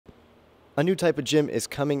A new type of gym is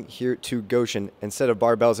coming here to Goshen. Instead of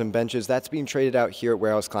barbells and benches, that's being traded out here at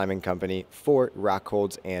Warehouse Climbing Company for rock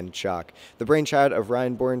holds and chalk. The brainchild of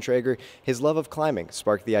Ryan Borntrager, his love of climbing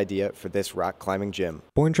sparked the idea for this rock climbing gym.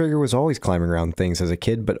 Borntrager was always climbing around things as a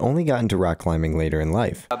kid, but only got into rock climbing later in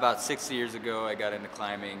life. About 6 years ago, I got into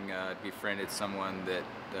climbing, befriended someone that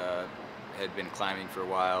had been climbing for a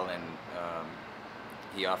while, and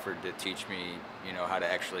he offered to teach me, how to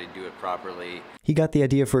actually do it properly. He got the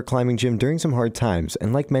idea for a climbing gym during some hard times,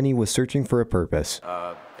 and like many, was searching for a purpose.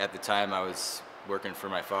 At the time, I was working for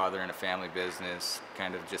my father in a family business,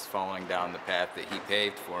 kind of just following down the path that he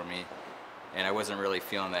paved for me. And I wasn't really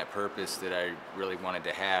feeling that purpose that I really wanted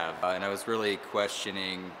to have. And I was really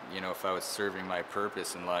questioning, if I was serving my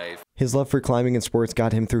purpose in life. His love for climbing and sports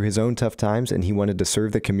got him through his own tough times, and he wanted to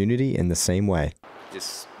serve the community in the same way.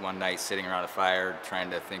 Just one night sitting around a fire, trying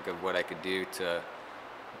to think of what I could do to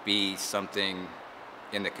be something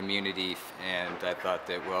in the community. And I thought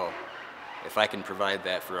that, well, if I can provide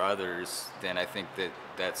that for others, then I think that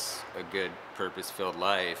that's a good purpose-filled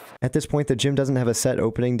life. At this point, the gym doesn't have a set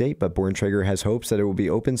opening date, but Borntrager has hopes that it will be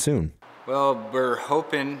open soon. Well, we're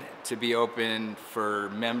hoping to be open for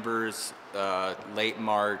members late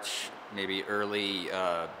March, maybe early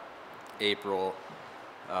April.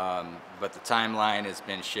 But the timeline has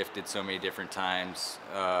been shifted so many different times,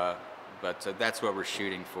 but that's what we're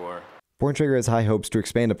shooting for. Borntrager has high hopes to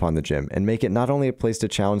expand upon the gym and make it not only a place to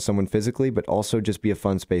challenge someone physically, but also just be a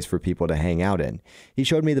fun space for people to hang out in. He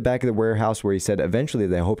showed me the back of the warehouse where he said eventually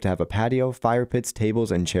they hope to have a patio, fire pits,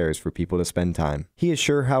 tables, and chairs for people to spend time. He is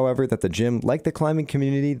sure, however, that the gym, like the climbing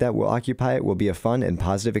community that will occupy it, will be a fun and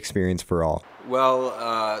positive experience for all.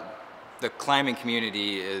 Well, the climbing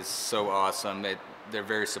community is so awesome. They're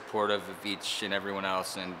very supportive of each and everyone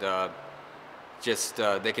else, and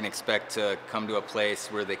they can expect to come to a place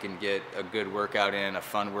where they can get a good workout in, a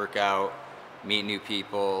fun workout, meet new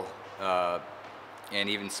people, and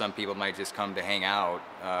even some people might just come to hang out.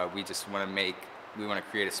 We want to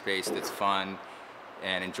create a space that's fun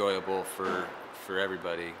and enjoyable for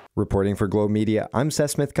everybody. Reporting for Globe Media, I'm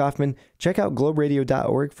Seth Smith-Kaufman. Check out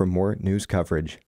globeradio.org for more news coverage.